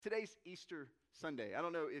Today's Easter Sunday. I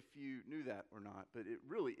don't know if you knew that or not, but it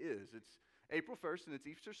really is. It's April 1st and it's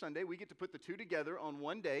Easter Sunday. We get to put the two together on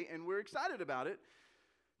one day, and we're excited about it.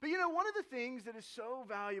 But you know, one of the things that is so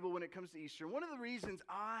valuable when it comes to Easter, one of the reasons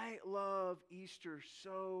I love Easter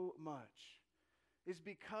so much is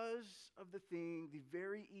because of the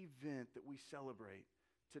very event that we celebrate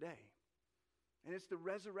today. And it's the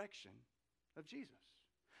resurrection of Jesus.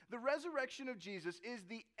 The resurrection of Jesus is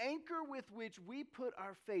the anchor with which we put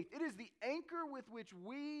our faith. It is the anchor with which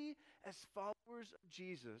we, as followers of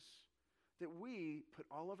Jesus, that we put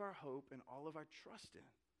all of our hope and all of our trust in.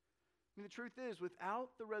 I mean, the truth is, without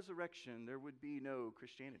the resurrection, there would be no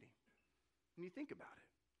Christianity. When you think about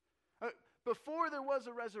it. Before there was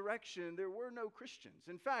a resurrection, there were no Christians.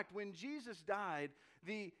 In fact, when Jesus died,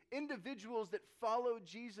 the individuals that followed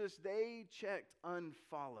Jesus, they checked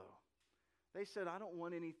unfollow. They said, I don't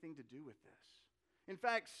want anything to do with this. In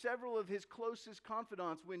fact, several of his closest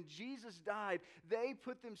confidants, when Jesus died, they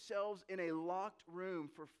put themselves in a locked room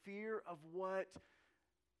for fear of what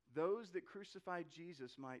those that crucified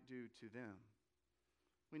Jesus might do to them.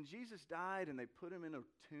 When Jesus died and they put him in a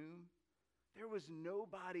tomb, there was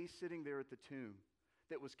nobody sitting there at the tomb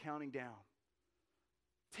that was counting down.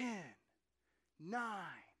 10, 9,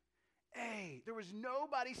 8. There was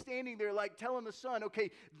nobody standing there like telling the sun,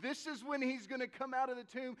 okay, this is when he's going to come out of the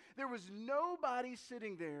tomb. There was nobody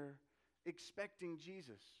sitting there expecting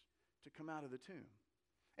Jesus to come out of the tomb.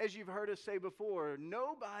 As you've heard us say before,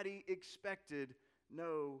 nobody expected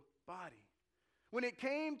nobody. When it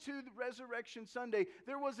came to the Resurrection Sunday,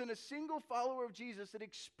 there wasn't a single follower of Jesus that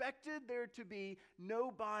expected there to be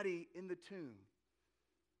nobody in the tomb.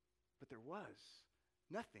 But there was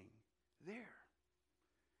nothing there.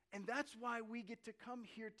 And that's why we get to come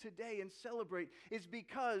here today and celebrate, is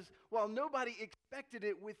because while nobody expected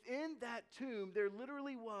it, within that tomb, there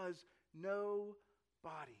literally was no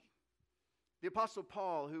body. The Apostle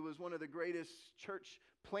Paul, who was one of the greatest church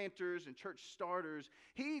planters and church starters,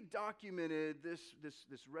 he documented this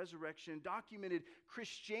resurrection, documented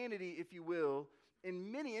Christianity, if you will,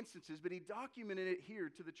 in many instances, but he documented it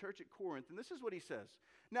here to the church at Corinth. And this is what he says.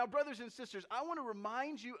 Now, brothers and sisters, I want to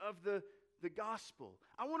remind you of the gospel.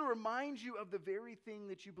 I want to remind you of the very thing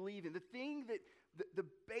that you believe in, the thing that, the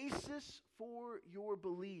basis for your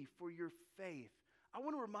belief, for your faith. I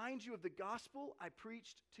want to remind you of the gospel I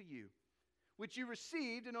preached to you, which you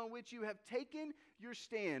received and on which you have taken your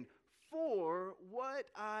stand. For what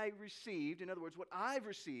I received, in other words, what I've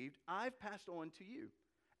received, I've passed on to you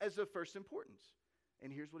as of first importance.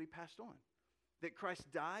 And here's what he passed on. That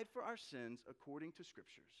Christ died for our sins according to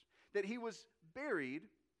Scriptures. That he was buried,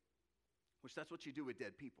 which that's what you do with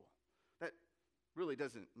dead people. That really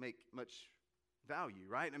doesn't make much value,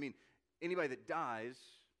 right? I mean, anybody that dies,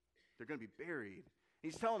 they're going to be buried.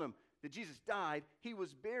 He's telling them that Jesus died, he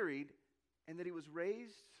was buried, and that he was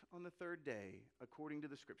raised on the third day according to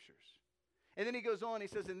the Scriptures. And then he goes on, he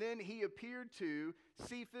says, and then he appeared to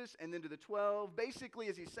Cephas and then to the 12. Basically,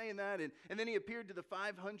 as he's saying that, and then he appeared to the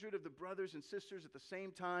 500 of the brothers and sisters at the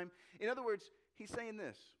same time. In other words, he's saying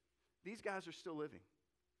this. These guys are still living.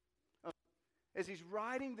 As he's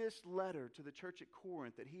writing this letter to the church at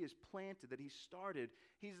Corinth that he has planted, that he started,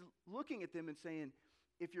 he's looking at them and saying,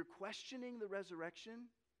 if you're questioning the resurrection,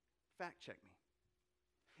 fact check me.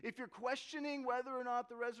 If you're questioning whether or not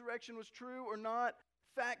the resurrection was true or not,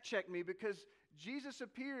 fact check me, because Jesus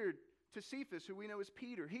appeared to Cephas, who we know as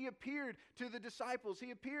Peter. He appeared to the disciples.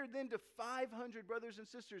 He appeared then to 500 brothers and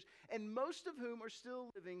sisters, and most of whom are still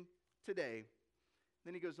living today.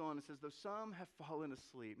 Then he goes on and says, though some have fallen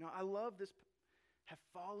asleep. Now, I love this, have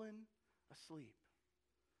fallen asleep.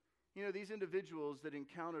 You know, these individuals that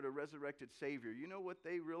encountered a resurrected Savior, you know what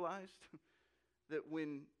they realized? That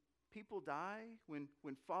when people die, when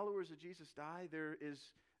followers of Jesus die, there is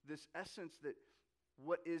this essence that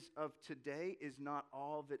what is of today is not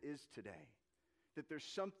all that is today. That there's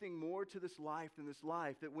something more to this life than this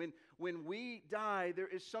life. That when we die, there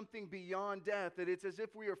is something beyond death. That it's as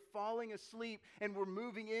if we are falling asleep and we're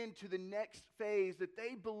moving into the next phase. That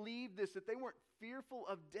they believed this, that they weren't fearful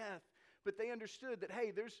of death, but they understood that,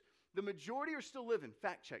 hey, the majority are still living.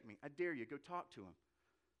 Fact check me. I dare you. Go talk to them.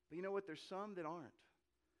 But you know what? There's some that aren't.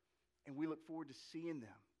 And we look forward to seeing them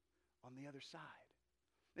on the other side.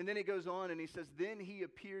 And then he goes on and he says, then he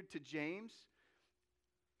appeared to James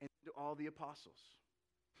and to all the apostles.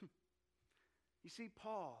 You see,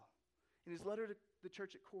 Paul, in his letter to the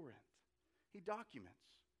church at Corinth, he documents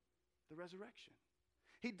the resurrection.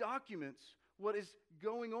 He documents what is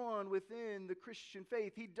going on within the Christian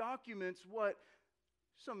faith. He documents what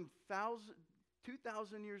some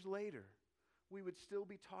 2,000 years later we would still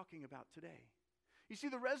be talking about today. You see,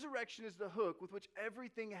 the resurrection is the hook with which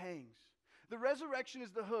everything hangs. The resurrection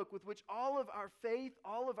is the hook with which all of our faith,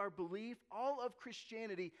 all of our belief, all of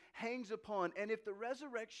Christianity hangs upon. And if the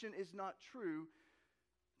resurrection is not true,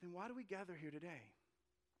 then why do we gather here today?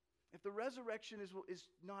 If the resurrection is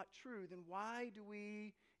not true, then why do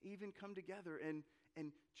we even come together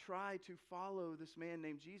and try to follow this man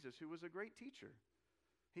named Jesus, who was a great teacher?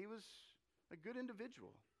 He was a good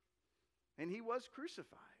individual, and he was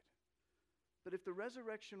crucified. But if the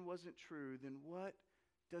resurrection wasn't true, then what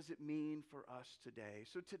does it mean for us today?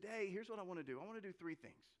 So today, here's what I want to do. I want to do three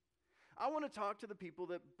things. I want to talk to the people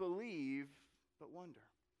that believe but wonder.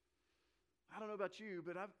 I don't know about you,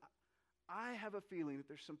 but I have a feeling that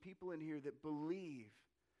there's some people in here that believe.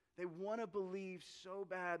 They want to believe so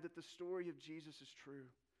bad that the story of Jesus is true.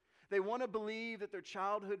 They want to believe that their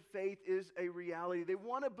childhood faith is a reality. They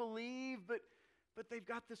want to believe, but they've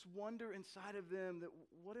got this wonder inside of them that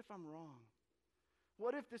what if I'm wrong?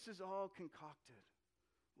 What if this is all concocted?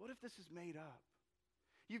 What if this is made up?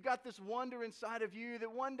 You've got this wonder inside of you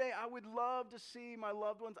that one day I would love to see my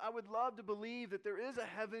loved ones. I would love to believe that there is a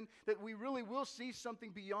heaven, that we really will see something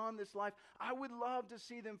beyond this life. I would love to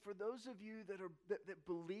see them. For those of you that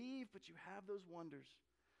believe, but you have those wonders,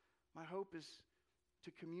 my hope is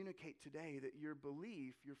to communicate today that your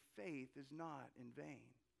belief, your faith is not in vain.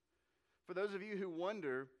 For those of you who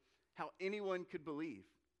wonder how anyone could believe,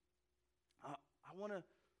 I want to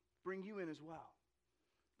bring you in as well,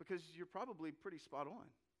 because you're probably pretty spot on.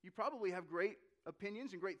 You probably have great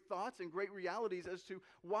opinions and great thoughts and great realities as to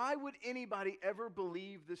why would anybody ever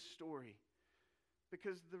believe this story.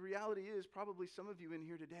 Because the reality is, probably some of you in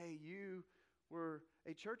here today, you were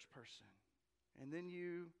a church person, and then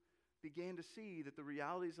you began to see that the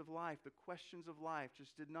realities of life, the questions of life,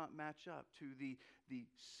 just did not match up to the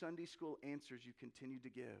Sunday school answers you continued to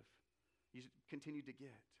give. You continued to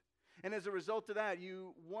get. And as a result of that,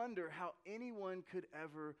 you wonder how anyone could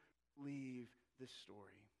ever believe this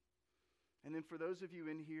story. And then for those of you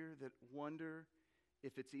in here that wonder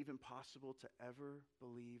if it's even possible to ever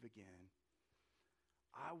believe again,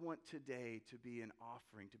 I want today to be an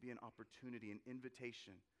offering, to be an opportunity, an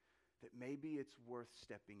invitation that maybe it's worth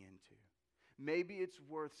stepping into. Maybe it's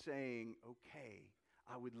worth saying, okay,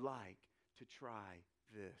 I would like to try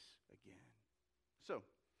this again. So,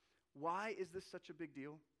 why is this such a big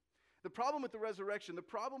deal? The problem with the resurrection, the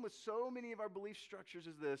problem with so many of our belief structures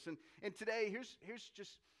is this. And today, here's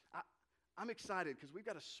just, I'm excited because we've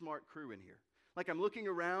got a smart crew in here. Like, I'm looking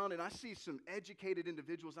around and I see some educated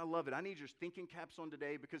individuals. I love it. I need your thinking caps on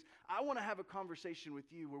today because I want to have a conversation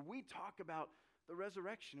with you where we talk about the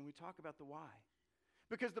resurrection and we talk about the why.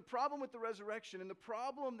 Because the problem with the resurrection and the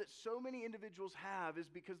problem that so many individuals have is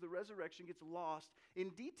because the resurrection gets lost in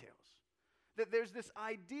details. That there's this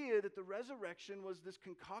idea that the resurrection was this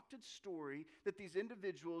concocted story that these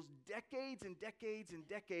individuals, decades and decades and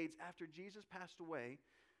decades after Jesus passed away,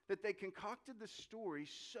 that they concocted the story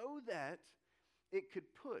so that it could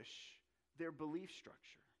push their belief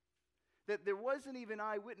structure. That there wasn't even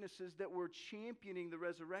eyewitnesses that were championing the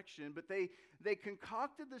resurrection, but they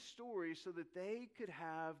concocted the story so that they could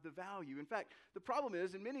have the value. In fact, the problem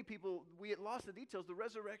is, and many people, we had lost the details, the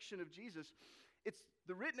resurrection of Jesus, it's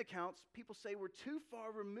the written accounts, people say, were too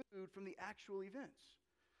far removed from the actual events.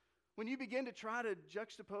 When you begin to try to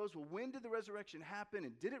juxtapose, well, when did the resurrection happen,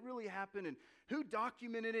 and did it really happen, and who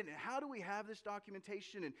documented it, and how do we have this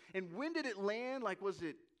documentation, and when did it land? Like, was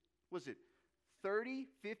it 30,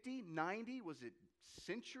 50, 90? Was it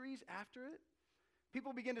centuries after it?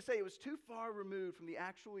 People begin to say it was too far removed from the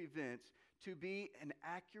actual events to be an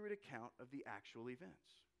accurate account of the actual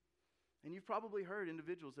events. And you've probably heard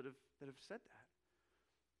individuals that have said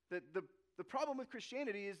that. That the problem with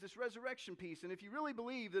Christianity is this resurrection piece. And if you really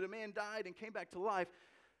believe that a man died and came back to life,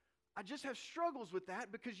 I just have struggles with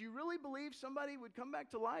that because you really believe somebody would come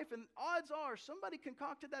back to life, and odds are somebody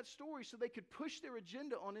concocted that story so they could push their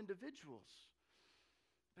agenda on individuals.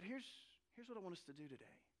 But here's what I want us to do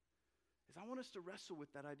today, is I want us to wrestle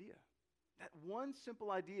with that idea. That one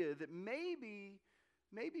simple idea that maybe,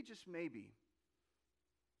 just maybe,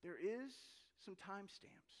 there is some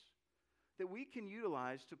timestamps that we can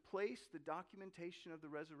utilize to place the documentation of the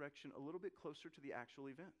resurrection a little bit closer to the actual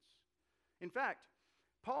events. In fact,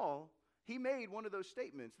 Paul, he made one of those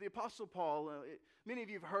statements. The Apostle Paul, many of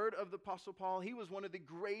you have heard of the Apostle Paul. He was one of the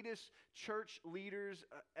greatest church leaders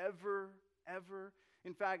ever.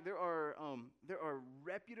 In fact, there are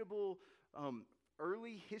reputable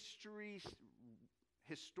early history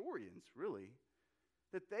historians, really,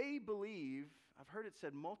 that they believe, I've heard it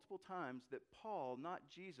said multiple times, that Paul, not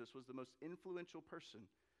Jesus, was the most influential person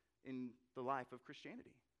in the life of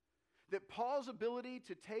Christianity. that Paul's ability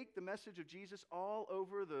to take the message of Jesus all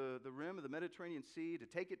over the rim of the Mediterranean Sea, to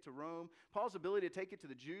take it to Rome, Paul's ability to take it to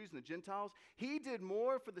the Jews and the Gentiles, he did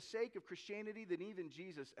more for the sake of Christianity than even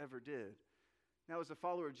Jesus ever did. Now, as a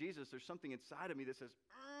follower of Jesus, there's something inside of me that says,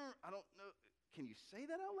 I don't know, can you say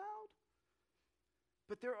that out loud?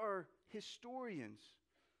 But there are historians,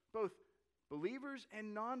 both believers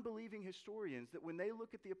and non-believing historians, that when they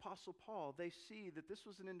look at the Apostle Paul, they see that this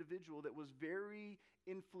was an individual that was very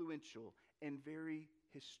influential and very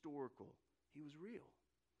historical. He was real.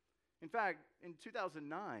 In fact, in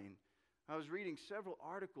 2009, I was reading several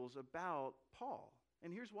articles about Paul,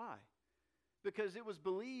 and here's why. Because it was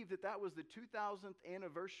believed that that was the 2000th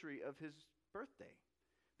anniversary of his birthday,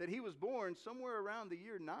 that he was born somewhere around the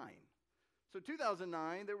year 9. So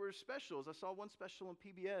 2009, there were specials. I saw one special on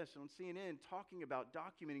PBS and on CNN talking about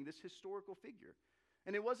documenting this historical figure.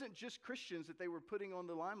 And it wasn't just Christians that they were putting on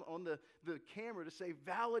the camera to say,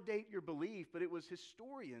 validate your belief, but it was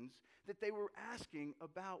historians that they were asking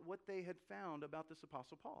about what they had found about this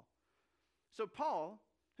Apostle Paul. So Paul,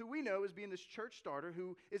 who we know as being this church starter,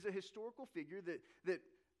 who is a historical figure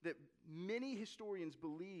that many historians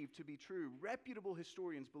believe to be true, reputable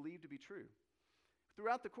historians believe to be true.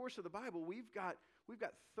 Throughout the course of the Bible, we've got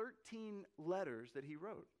 13 letters that he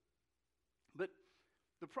wrote. But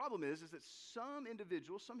the problem is that some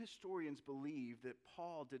individuals, some historians believe that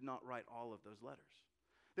Paul did not write all of those letters.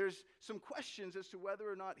 There's some questions as to whether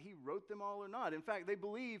or not he wrote them all or not. In fact, they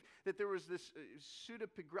believe that there was this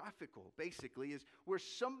pseudepigraphical, basically, is where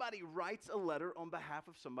somebody writes a letter on behalf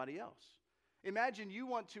of somebody else. Imagine you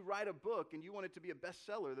want to write a book and you want it to be a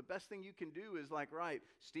bestseller. The best thing you can do is write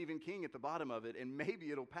Stephen King at the bottom of it and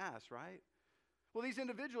maybe it'll pass, right? Well, these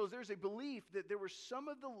individuals, there's a belief that there were some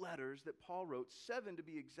of the letters that Paul wrote, 7 to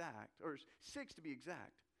be exact, or 6 to be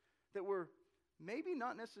exact, that were maybe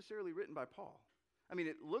not necessarily written by Paul. I mean,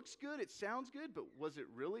 it looks good, it sounds good, but was it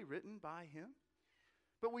really written by him?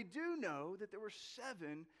 But we do know that there were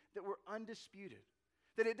 7 that were undisputed.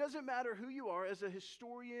 That it doesn't matter who you are as a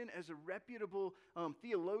historian, as a reputable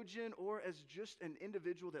theologian, or as just an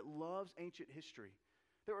individual that loves ancient history.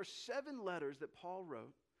 There are 7 letters that Paul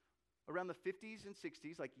wrote around the 50s and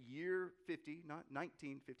 60s, like year 50, not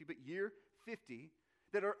 1950, but year 50,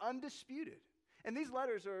 that are undisputed. And these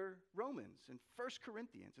letters are Romans and 1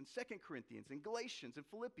 Corinthians and 2 Corinthians and Galatians and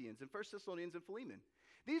Philippians and 1 Thessalonians and Philemon.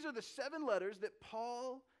 These are the 7 letters that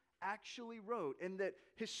Paul actually wrote and that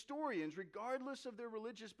historians, regardless of their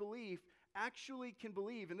religious belief, actually can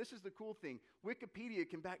believe. And this is the cool thing. Wikipedia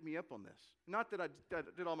can back me up on this. Not that I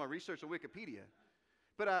did all my research on Wikipedia,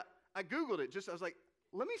 but I Googled it. I was like,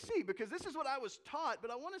 let me see, because this is what I was taught,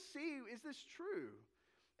 but I want to see, is this true?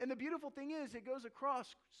 And the beautiful thing is, it goes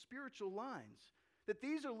across spiritual lines. That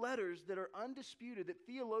these are letters that are undisputed, that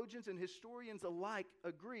theologians and historians alike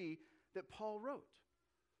agree that Paul wrote.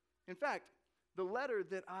 In fact, the letter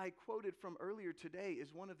that I quoted from earlier today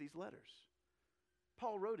is one of these letters.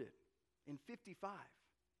 Paul wrote it in 55,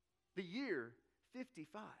 the year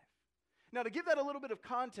 55. Now, to give that a little bit of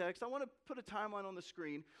context, I want to put a timeline on the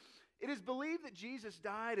screen. It is believed that Jesus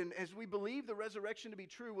died, and as we believe the resurrection to be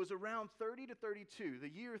true, was around 30 to 32, the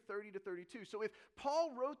year 30 to 32. So if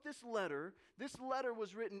Paul wrote this letter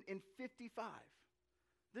was written in 55.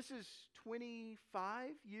 This is 25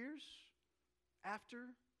 years after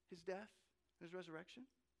his death and his resurrection.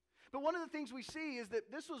 But one of the things we see is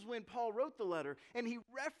that this was when Paul wrote the letter, and he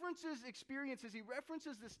references experiences, he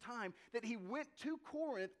references this time that he went to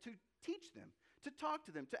Corinth to teach them, to talk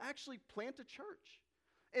to them, to actually plant a church.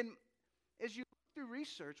 And as you look through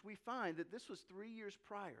research, we find that this was 3 years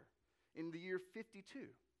prior, in the year 52.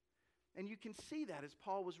 And you can see that as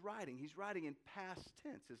Paul was writing. He's writing in past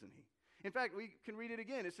tense, isn't he? In fact, we can read it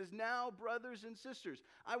again. It says, now, brothers and sisters,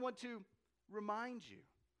 I want to remind you.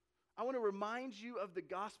 I want to remind you of the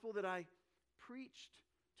gospel that I preached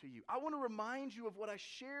to you. I want to remind you of what I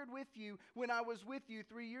shared with you when I was with you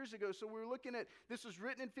 3 years ago. So we're looking at, this was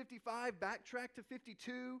written in 55, backtrack to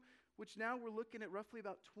 52, which now we're looking at roughly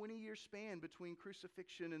about 20-year span between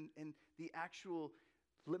crucifixion and the actual,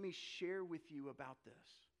 let me share with you about this.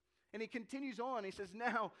 And he continues on. He says,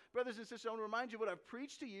 now, brothers and sisters, I want to remind you what I've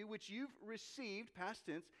preached to you, which you've received, past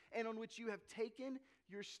tense, and on which you have taken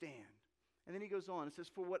your stand. And then he goes on. It says,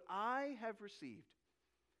 for what I have received.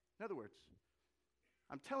 In other words,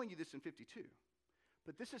 I'm telling you this in 52,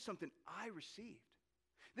 but this is something I received.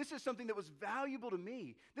 This is something that was valuable to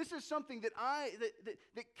me. This is something that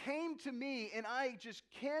that came to me, and I just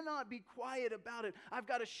cannot be quiet about it. I've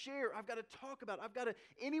got to share. I've got to talk about it. I've got to,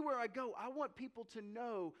 anywhere I go, I want people to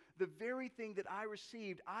know the very thing that I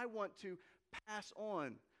received. I want to pass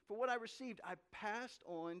on. For what I received, I passed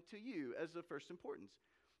on to you as of first importance.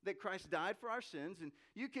 that Christ died for our sins. And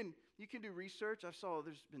you can do research. I saw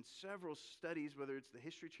there's been several studies, whether it's the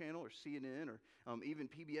History Channel or CNN or even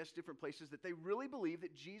PBS, different places, that they really believe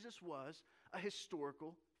that Jesus was a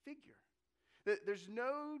historical figure. That there's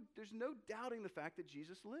no doubting the fact that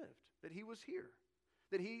Jesus lived, that he was here,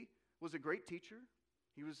 that he was a great teacher.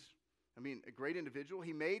 He was, a great individual.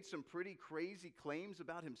 He made some pretty crazy claims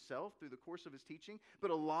about himself through the course of his teaching,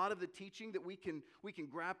 but a lot of the teaching that we can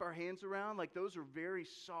wrap our hands around, like those are very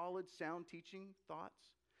solid, sound teaching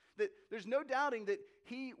thoughts. That there's no doubting that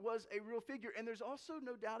he was a real figure, and there's also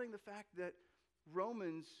no doubting the fact that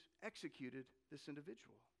Romans executed this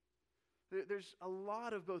individual. There's a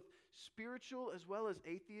lot of both spiritual as well as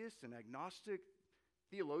atheists and agnostic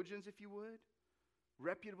theologians, if you would,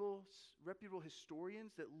 reputable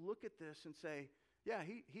historians that look at this and say, yeah,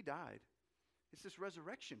 he died. It's this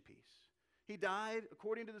resurrection piece. He died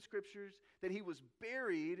according to the scriptures, that he was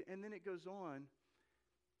buried, and then it goes on,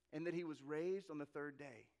 and that he was raised on the third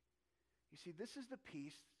day. You see, this is the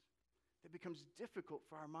piece that becomes difficult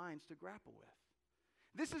for our minds to grapple with.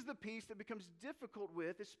 This is the piece that becomes difficult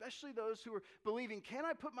with, especially those who are believing, can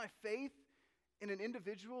I put my faith in an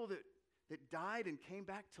individual that died and came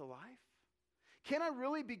back to life? Can I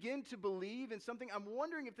really begin to believe in something? I'm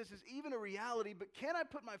wondering if this is even a reality, but can I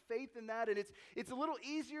put my faith in that? And it's a little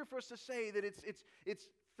easier for us to say that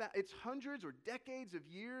it's hundreds or decades of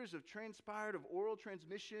years of transpired, of oral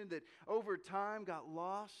transmission that over time got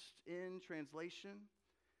lost in translation.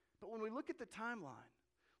 But when we look at the timeline,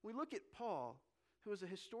 we look at Paul, who is a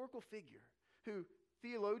historical figure, who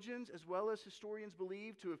theologians as well as historians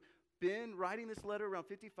believe to have been writing this letter around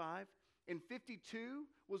 55. In 52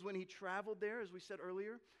 was when he traveled there, as we said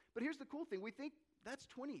earlier. But here's the cool thing. We think that's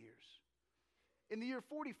 20 years. In the year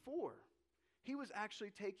 44, he was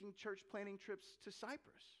actually taking church planting trips to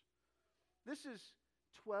Cyprus. This is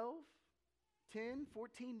 12, 10,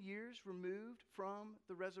 14 years removed from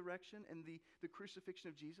the resurrection and the crucifixion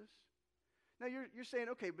of Jesus. Now, you're saying,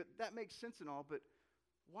 okay, but that makes sense and all, but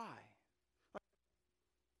why?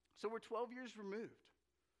 So we're 12 years removed.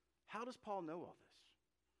 How does Paul know all this?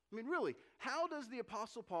 Really, how does the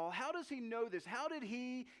Apostle Paul, how does he know this? How did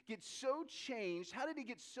he get so changed? How did he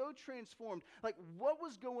get so transformed? What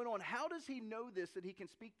was going on? How does he know this, that he can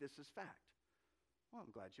speak this as fact? Well,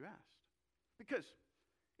 I'm glad you asked. Because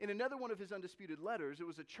in another one of his undisputed letters, it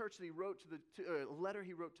was a church that he wrote a letter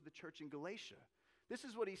he wrote to the church in Galatia. This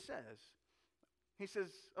is what he says. He says,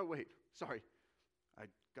 oh, wait, sorry. I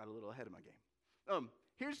got a little ahead of my game.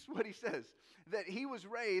 Here's what he says, that he was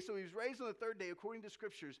raised on the third day according to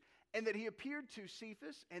scriptures, and that he appeared to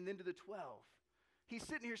Cephas and then to the 12. He's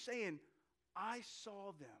sitting here saying, I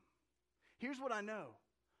saw them. Here's what I know.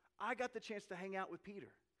 I got the chance to hang out with Peter,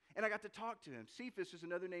 and I got to talk to him. Cephas is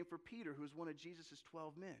another name for Peter, who was one of Jesus'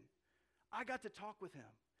 12 men. I got to talk with him.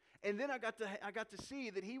 And then I got to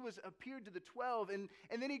see that he appeared to the 12, and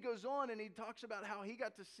then he goes on and he talks about how he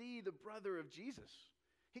got to see the brother of Jesus.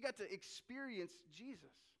 He got to experience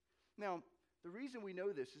Jesus. Now, the reason we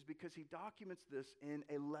know this is because he documents this in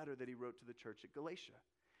a letter that he wrote to the church at Galatia.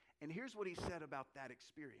 And here's what he said about that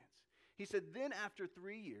experience. He said, then after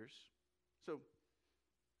 3 years, so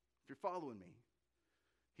if you're following me,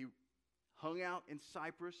 he hung out in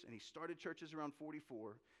Cyprus and he started churches around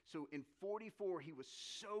 44. So in 44, he was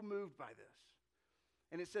so moved by this.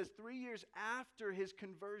 And it says 3 years after his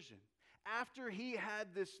conversion, after he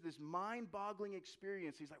had this mind-boggling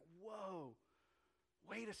experience, he's like, whoa,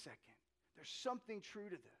 wait a second. There's something true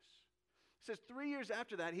to this. It says 3 years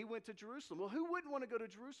after that, he went to Jerusalem. Well, who wouldn't want to go to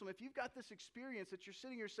Jerusalem if you've got this experience that you're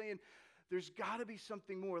sitting here saying, there's got to be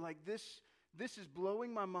something more, like this is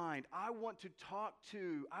blowing my mind. I want to talk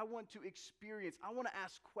to, I want to experience, I want to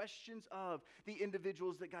ask questions of the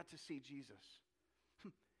individuals that got to see Jesus.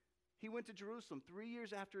 He went to Jerusalem 3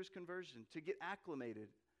 years after his conversion to get acclimated,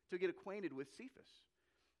 to get acquainted with Cephas.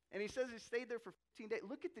 And he says he stayed there for 15 days.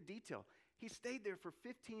 Look at the detail. He stayed there for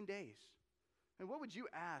 15 days. And what would you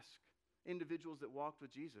ask individuals that walked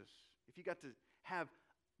with Jesus if you got to have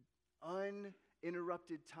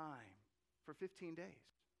uninterrupted time for 15 days?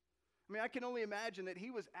 I can only imagine that he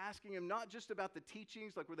was asking him not just about the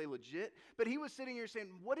teachings, like were they legit, but he was sitting here saying,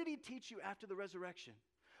 what did he teach you after the resurrection?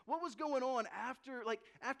 What was going on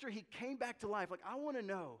after he came back to life? I want to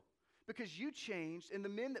know, because you changed and the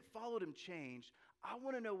men that followed him changed. I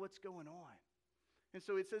want to know what's going on. And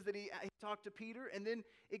so it says that he talked to Peter, and then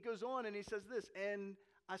it goes on and he says this, and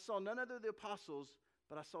I saw none other of the apostles,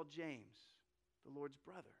 but I saw James, the Lord's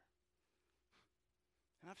brother.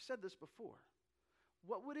 And I've said this before.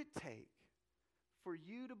 What would it take for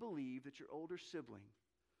you to believe that your older sibling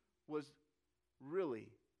was really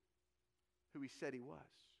who he said he was?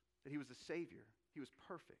 That he was the Savior, He was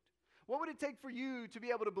perfect. What would it take for you to be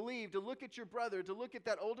able to believe, to look at your brother, to look at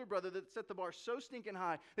that older brother that set the bar so stinking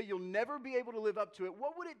high that you'll never be able to live up to it?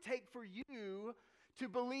 What would it take for you to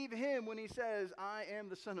believe him when he says, I am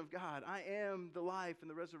the Son of God. I am the life and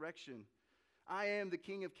the resurrection. I am the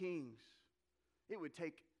King of Kings. It would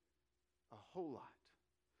take a whole lot.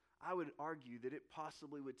 I would argue that it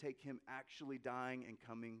possibly would take him actually dying and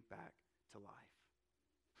coming back to life.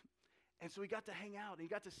 And so he got to hang out and he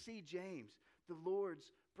got to see James, the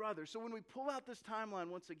Lord's brother. So when we pull out this timeline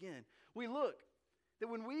once again, we look that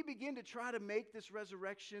when we begin to try to make this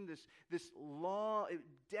resurrection, this long,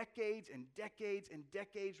 decades and decades and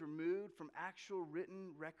decades removed from actual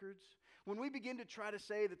written records, when we begin to try to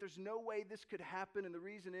say that there's no way this could happen, and the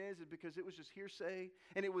reason is because it was just hearsay,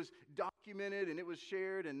 and it was documented, and it was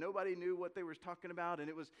shared, and nobody knew what they were talking about, and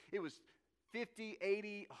it was 50,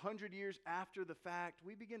 80, 100 years after the fact,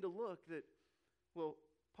 we begin to look that, well,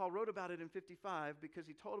 Paul wrote about it in 55 because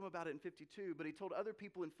he told them about it in 52, but he told other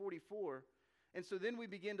people in 44. And so then we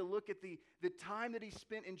begin to look at the time that he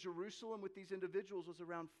spent in Jerusalem with these individuals was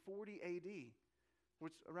around 40 A.D.,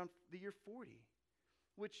 which around the year 40,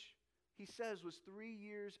 which he says was 3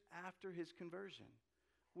 years after his conversion,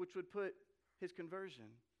 which would put his conversion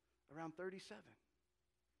around 37.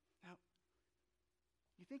 Now,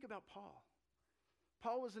 you think about Paul.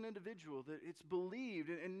 Paul was an individual that it's believed,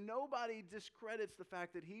 and nobody discredits the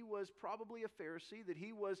fact that he was probably a Pharisee, that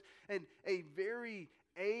he was a very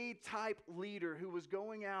A-type leader who was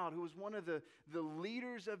going out, who was one of the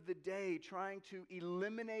leaders of the day trying to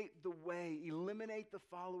eliminate the way, eliminate the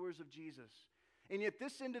followers of Jesus. And yet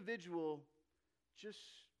this individual, just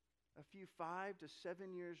a few 5 to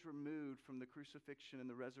 7 years removed from the crucifixion and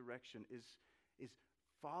the resurrection, is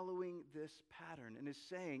following this pattern and is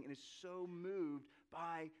saying and is so moved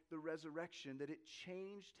by the resurrection that it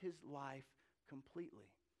changed his life completely.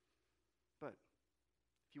 But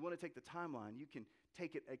if you want to take the timeline, you can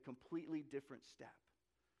take it a completely different step.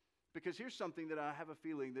 Because here's something that I have a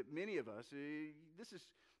feeling that many of us,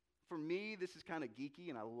 for me, this is kind of geeky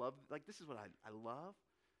and I love, this is what I love.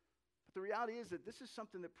 But the reality is that this is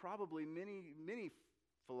something that probably many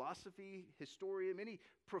philosophy, historian, many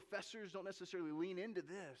professors don't necessarily lean into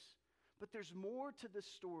this. But there's more to this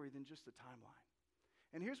story than just the timeline.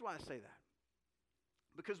 And here's why I say that.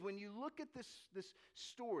 Because when you look at this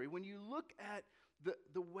story, when you look at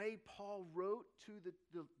the way Paul wrote to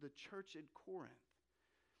the church in Corinth,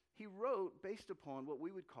 he wrote based upon what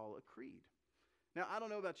we would call a creed. Now, I don't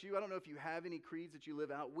know about you. I don't know if you have any creeds that you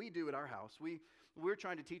live out. We do at our house. We're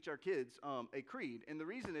trying to teach our kids a creed. And the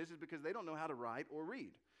reason is because they don't know how to write or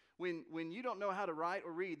read. When you don't know how to write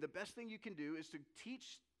or read, the best thing you can do is to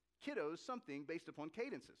teach kiddos something based upon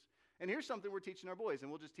cadences. And here's something we're teaching our boys, and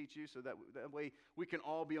we'll just teach you so that way we can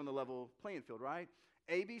all be on the level playing field, right?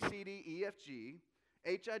 A, B, C, D, E, F, G,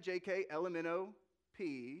 H, I, J, K, L, M, N, O,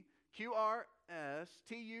 P, Q, R, S,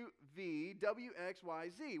 T, U, V, W, X, Y,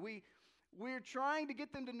 Z. We're trying to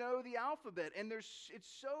get them to know the alphabet, and it's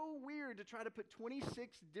so weird to try to put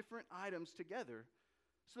 26 different items together.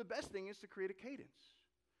 So the best thing is to create a cadence,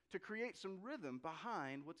 to create some rhythm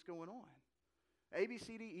behind what's going on. A, B,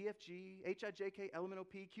 C, D, E, F, G, H, I, J, K, L, M, N, O,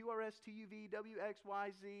 P, Q, R, S, T, U, V, W, X,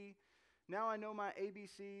 Y, Z. Now I know my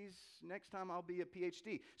ABCs. Next time I'll be a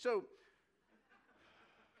PhD. So,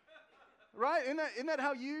 right? Isn't that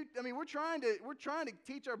how you? I mean, we're trying to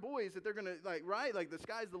teach our boys that they're gonna like the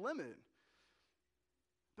sky's the limit.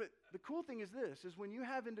 But the cool thing is this: is when you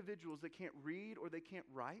have individuals that can't read or they can't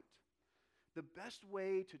write, the best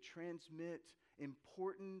way to transmit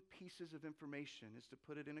important pieces of information is to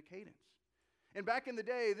put it in a cadence. And back in the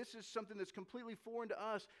day, this is something that's completely foreign to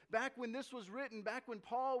us. Back when this was written, back when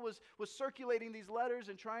Paul was circulating these letters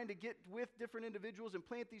and trying to get with different individuals and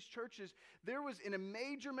plant these churches, there was in a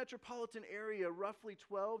major metropolitan area, roughly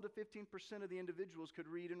 12 to 15% of the individuals could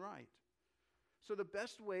read and write. So the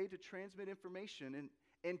best way to transmit information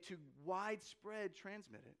and to widespread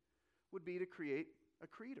transmit it would be to create a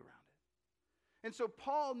creed around it. And so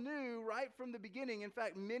Paul knew right from the beginning, in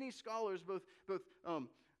fact, many scholars, both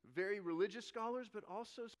very religious scholars, but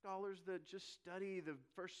also scholars that just study the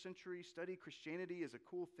first century, study Christianity as a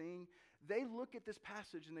cool thing, they look at this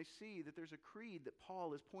passage and they see that there's a creed that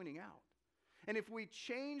Paul is pointing out. And if we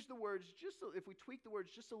change the words, if we tweak the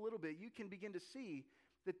words just a little bit, you can begin to see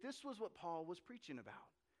that this was what Paul was preaching about.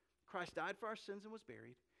 Christ died for our sins and was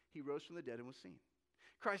buried. He rose from the dead and was seen.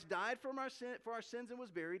 Christ died for our sins and was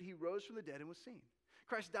buried. He rose from the dead and was seen.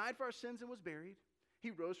 Christ died for our sins and was buried.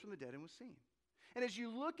 He rose from the dead and was seen. And as you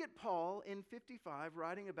look at Paul in 55,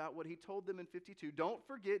 writing about what he told them in 52, don't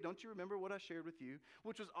forget, don't you remember what I shared with you,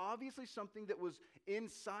 which was obviously something that was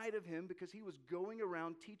inside of him because he was going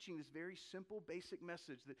around teaching this very simple, basic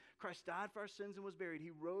message that Christ died for our sins and was buried.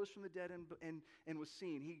 He rose from the dead and was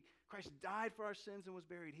seen. Christ died for our sins and was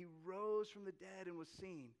buried. He rose from the dead and was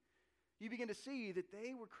seen. You begin to see that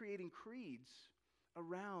they were creating creeds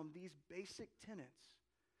around these basic tenets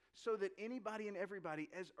so that anybody and everybody,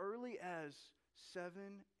 as early as 7,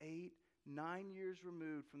 8, 9 years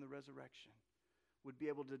removed from the resurrection, would be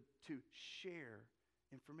able to share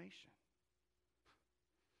information.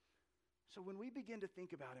 So when we begin to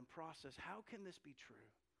think about and process, how can this be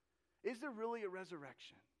true? Is there really a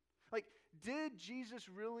resurrection? Like, did Jesus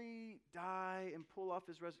really die and pull off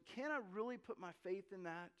his resurrection? Can I really put my faith in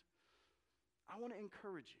that? I want to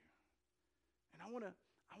encourage you. And I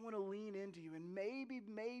want to lean into you and maybe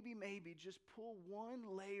just pull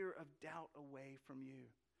one layer of doubt away from you.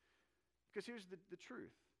 Because here's the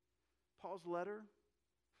truth. Paul's letter,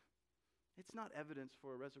 it's not evidence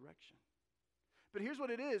for a resurrection. But here's what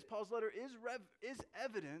it is. Paul's letter is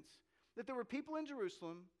evidence that there were people in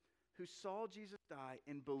Jerusalem who saw Jesus die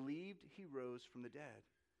and believed he rose from the dead.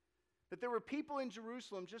 That there were people in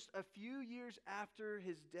Jerusalem just a few years after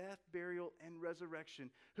his death, burial, and resurrection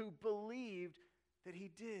who believed that he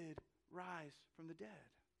did rise from the dead.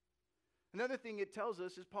 Another thing it tells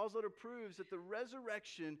us is Paul's letter proves that the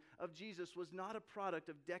resurrection of Jesus was not a product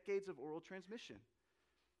of decades of oral transmission.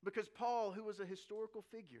 Because Paul, who was a historical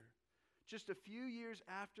figure, just a few years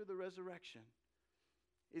after the resurrection,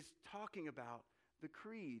 is talking about the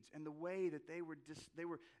creeds and the way that they were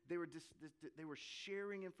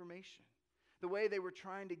sharing information, the way they were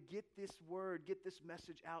trying to get this word, get this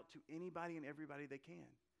message out to anybody and everybody they can.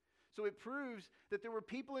 So it proves that there were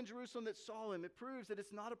people in Jerusalem that saw him. It proves that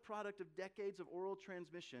it's not a product of decades of oral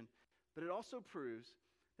transmission, but it also proves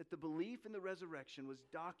that the belief in the resurrection was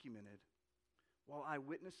documented while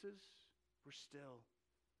eyewitnesses were still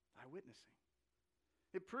eyewitnessing.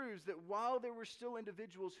 It proves that while there were still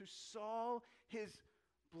individuals who saw his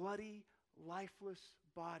bloody, lifeless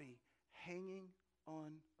body hanging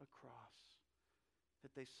on a cross,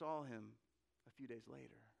 that they saw him a few days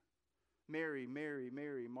later. Mary,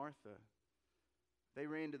 Martha, they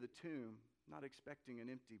ran to the tomb, not expecting an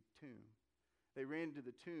empty tomb. They ran to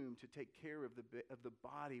the tomb to take care of the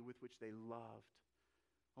body with which they loved,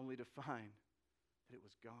 only to find that it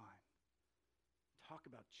was gone. Talk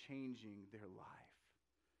about changing their life.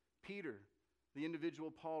 Peter, the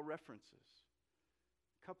individual Paul references,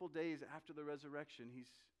 a couple days after the resurrection,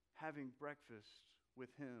 he's having breakfast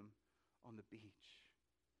with him on the beach.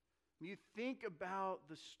 You think about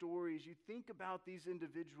the stories, you think about these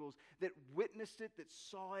individuals that witnessed it, that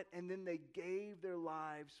saw it, and then they gave their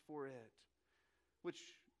lives for it.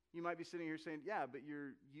 Which you might be sitting here saying, yeah, but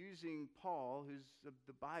you're using Paul, who's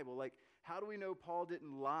the Bible. Like, how do we know Paul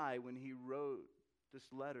didn't lie when he wrote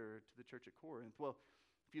this letter to the church at Corinth? Well,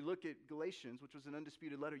 if you look at Galatians, which was an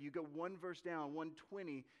undisputed letter, you go one verse down,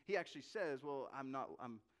 120, he actually says, well, I'm not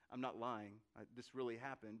lying. This really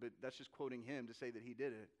happened, but that's just quoting him to say that he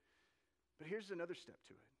did it. But here's another step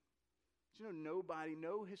to it. You know,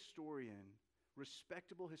 no historian,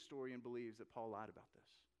 respectable historian, believes that Paul lied about this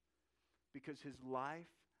because his life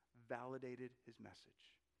validated his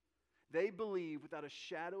message. They believe without a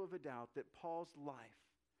shadow of a doubt that Paul's life,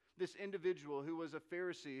 this individual who was a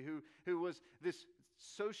Pharisee, who was this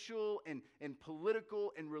social and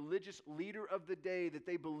political and religious leader of the day that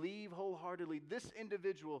they believe wholeheartedly, this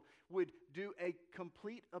individual would do a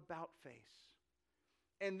complete about-face.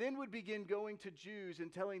 And then would begin going to Jews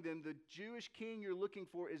and telling them the Jewish king you're looking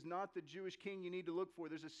for is not the Jewish king you need to look for.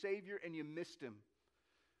 There's a Savior and you missed him.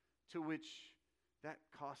 To which that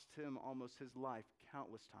cost him almost his life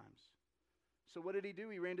countless times. So what did he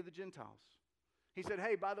do? He ran to the Gentiles. He said,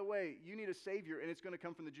 hey, by the way, you need a Savior and it's going to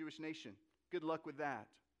come from the Jewish nation. Good luck with that.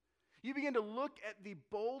 You begin to look at the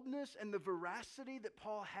boldness and the veracity that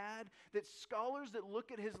Paul had, that scholars that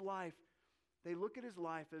look at his life, they look at his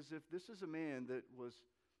life as if this is a man that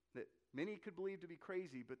many could believe to be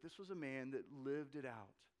crazy, but this was a man that lived it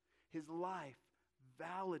out. His life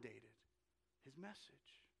validated his message.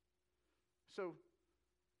 So,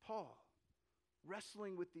 Paul,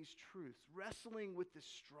 wrestling with these truths, wrestling with this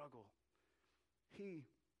struggle, he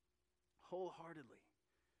wholeheartedly,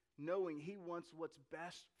 knowing he wants what's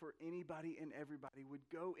best for anybody and everybody, would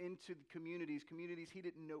go into the communities he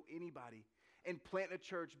didn't know anybody, and plant a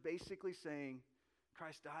church basically saying,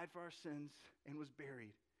 Christ died for our sins and was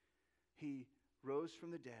buried. He rose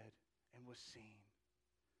from the dead and was seen.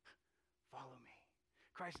 Follow me.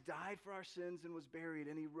 Christ died for our sins and was buried,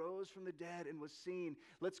 and he rose from the dead and was seen.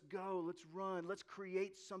 Let's go, let's run, let's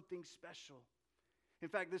create something special. In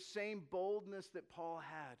fact, the same boldness that Paul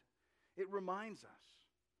had, it reminds us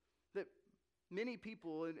that many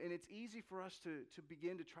people, and it's easy for us to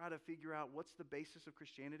begin to try to figure out what's the basis of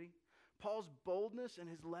Christianity. Paul's boldness and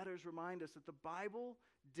his letters remind us that the Bible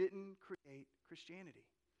didn't create Christianity.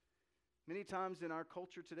 Many times in our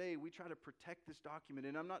culture today, we try to protect this document,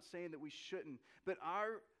 and I'm not saying that we shouldn't, but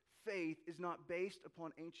our faith is not based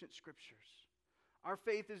upon ancient scriptures. Our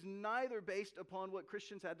faith is neither based upon what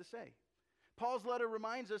Christians had to say. Paul's letter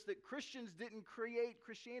reminds us that Christians didn't create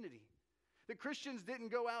Christianity. That Christians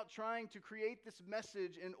didn't go out trying to create this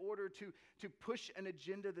message in order to push an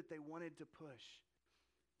agenda that they wanted to push.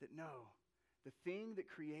 That no, the thing that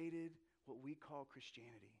created what we call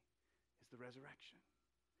Christianity is the resurrection.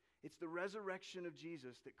 It's the resurrection of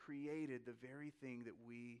Jesus that created the very thing that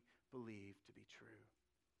we believe to be true.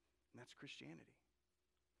 And that's Christianity.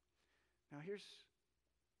 Now here's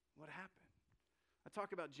what happened. I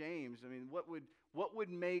talk about James. I mean, what would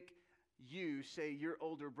make you say your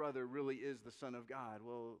older brother really is the Son of God?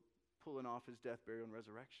 Well, pulling off his death, burial, and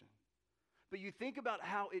resurrection. But you think about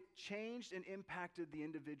how it changed and impacted the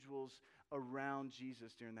individuals around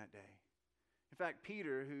Jesus during that day. In fact,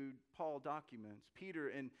 Peter, who Paul documents, Peter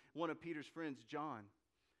and one of Peter's friends, John,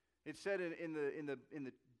 it said in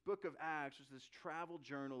the book of Acts, there's this travel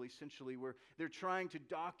journal essentially where they're trying to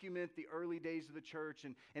document the early days of the church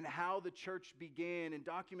and how the church began, and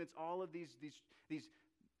documents all of these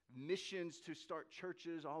missions to start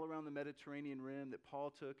churches all around the Mediterranean rim that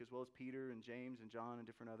Paul took, as well as Peter and James and John and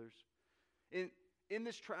different others. In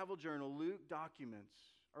this travel journal, Luke documents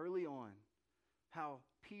early on how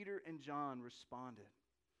Peter and John responded.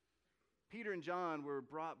 Peter and John were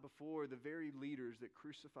brought before the very leaders that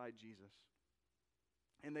crucified Jesus.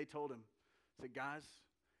 And they told him, said, guys,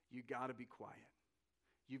 you got to be quiet.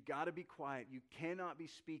 You've got to be quiet. You cannot be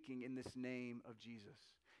speaking in this name of Jesus.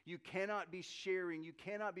 You cannot be sharing. You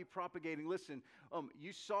cannot be propagating. Listen,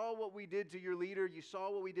 you saw what we did to your leader. You saw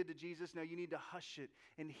what we did to Jesus. Now you need to hush it.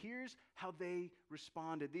 And here's how they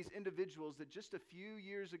responded. These individuals that just a few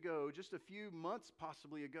years ago, just a few months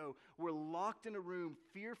possibly ago, were locked in a room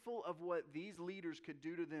fearful of what these leaders could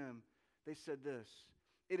do to them. They said this,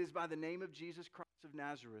 "It is by the name of Jesus Christ of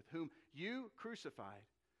Nazareth, whom you crucified."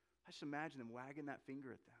 I just imagine them wagging that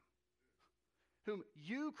finger at them. "Whom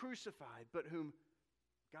you crucified, but whom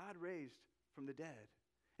God raised from the dead."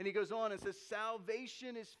 And he goes on and says,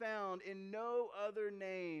 "Salvation is found in no other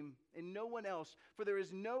name, in no one else, for there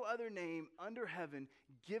is no other name under heaven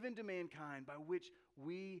given to mankind by which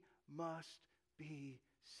we must be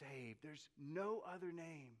saved." There's no other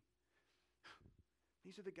name.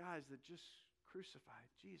 These are the guys that just crucified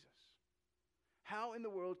Jesus. How in the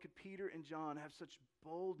world could Peter and John have such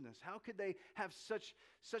boldness? How could they have such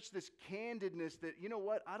this candidness that, you know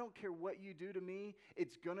what, I don't care what you do to me,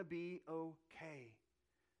 it's going to be okay.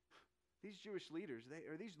 These Jewish leaders,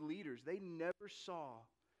 they never saw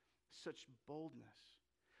such boldness.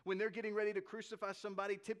 When they're getting ready to crucify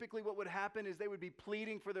somebody, typically what would happen is they would be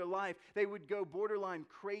pleading for their life. They would go borderline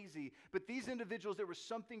crazy. But these individuals, there was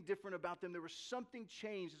something different about them. There was something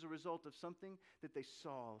changed as a result of something that they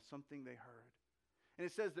saw, something they heard. And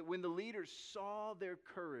it says that when the leaders saw their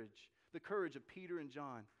courage, the courage of Peter and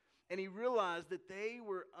John, and he realized that they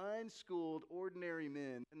were unschooled, ordinary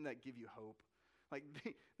men, doesn't that give you hope? Like,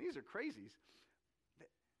 these are crazies.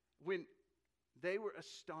 When they were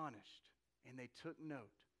astonished and they took note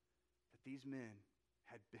that these men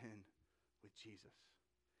had been with Jesus.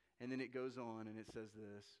 And then it goes on and it says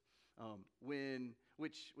this,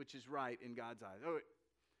 which is right in God's eyes. Oh,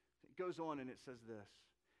 it goes on and it says this.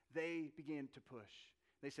 They began to push.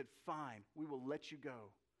 They said, "Fine, we will let you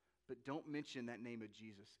go, but don't mention that name of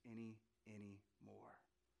Jesus anymore."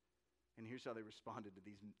 And here's how they responded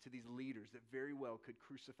to these leaders that very well could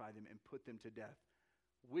crucify them and put them to death.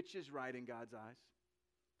 Which is right in God's eyes?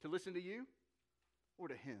 To listen to you or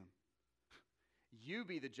to him? You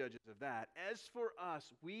be the judges of that. As for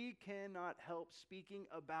us, we cannot help speaking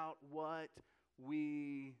about what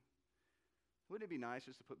we... Wouldn't it be nice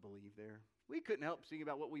just to put believe there? We couldn't help speaking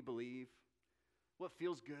about what we believe, what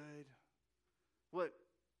feels good, what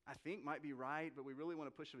I think might be right, but we really want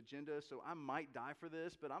to push an agenda, so I might die for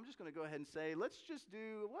this, but I'm just going to go ahead and say, let's just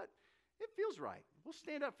do what it feels right. We'll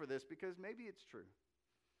stand up for this because maybe it's true.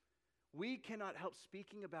 We cannot help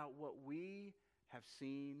speaking about what we have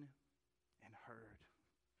seen and heard.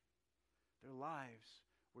 Their lives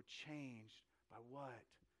were changed by what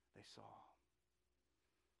they saw.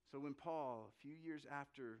 So when Paul, a few years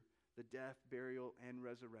after the death, burial, and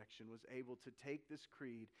resurrection, was able to take this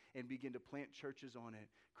creed and begin to plant churches on it.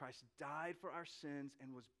 Christ died for our sins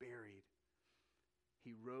and was buried.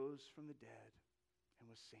 He rose from the dead and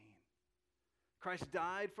was seen. Christ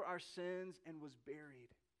died for our sins and was buried.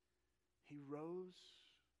 He rose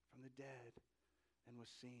from the dead and was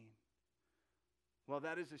seen. While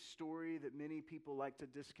that is a story that many people like to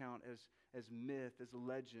discount as myth, as a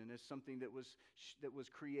legend, as something that was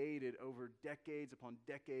created over decades upon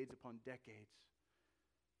decades upon decades,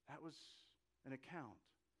 that was an account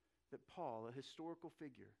that Paul, a historical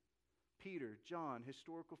figure, Peter, John,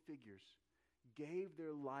 historical figures, gave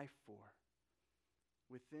their life for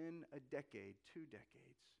within a decade, 2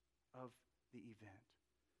 decades of the event.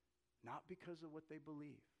 Not because of what they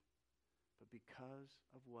believe, but because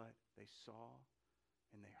of what they saw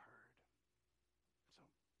and they heard.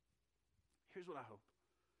 So, here's what I hope.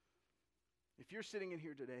 If you're sitting in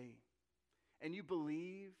here today and you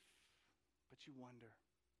believe, but you wonder,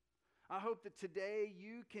 I hope that today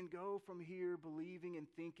you can go from here believing and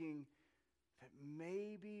thinking that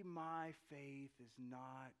maybe my faith is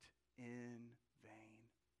not in vain.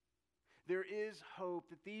 There is hope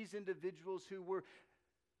that these individuals who were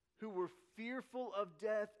fearful of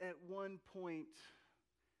death at one point,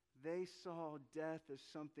 they saw death as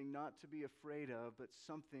something not to be afraid of, but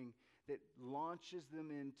something that launches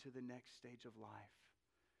them into the next stage of life.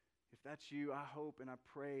 If that's you, I hope and I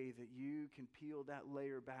pray that you can peel that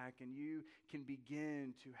layer back and you can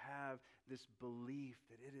begin to have this belief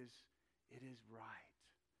that it is right.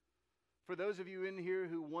 For those of you in here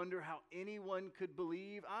who wonder how anyone could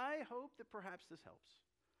believe, I hope that perhaps this helps.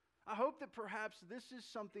 I hope that perhaps this is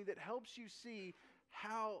something that helps you see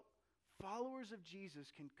how followers of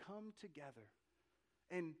Jesus can come together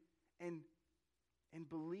and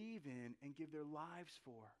believe in and give their lives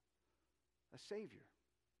for a Savior,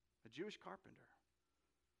 a Jewish carpenter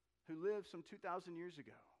who lived some 2,000 years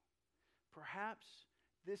ago. Perhaps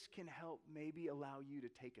this can help maybe allow you to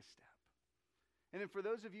take a step. And then for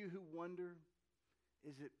those of you who wonder,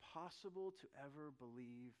 is it possible to ever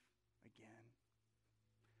believe again?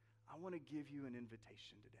 I want to give you an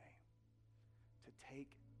invitation today to take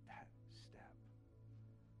that step.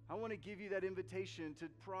 I want to give you that invitation to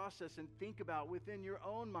process and think about within your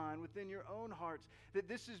own mind, within your own hearts, that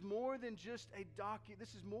this is more than just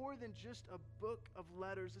this is more than just a book of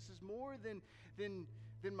letters. This is more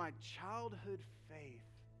than my childhood faith.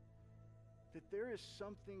 That there is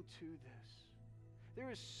something to this. There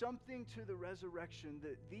is something to the resurrection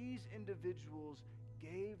that these individuals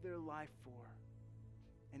gave their life for.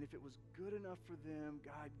 And if it was good enough for them,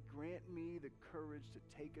 God, grant me the courage to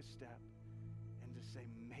take a step and to say,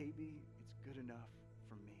 maybe it's good enough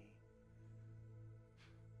for me.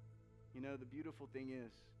 You know, the beautiful thing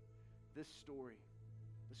is, this story,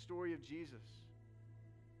 the story of Jesus,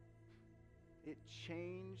 it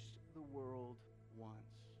changed the world once.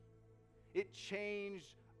 It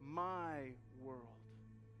changed my world.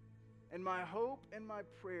 And my hope and my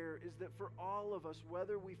prayer is that for all of us,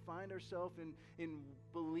 whether we find ourselves in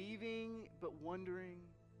believing but wondering,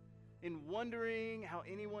 in wondering how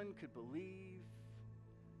anyone could believe,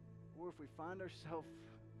 or if we find ourselves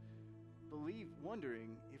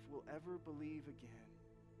wondering if we'll ever believe again,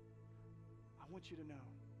 I want you to know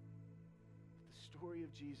that the story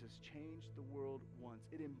of Jesus changed the world once.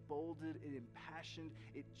 It emboldened, it impassioned,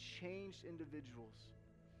 it changed individuals.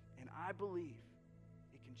 And I believe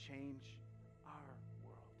it can change our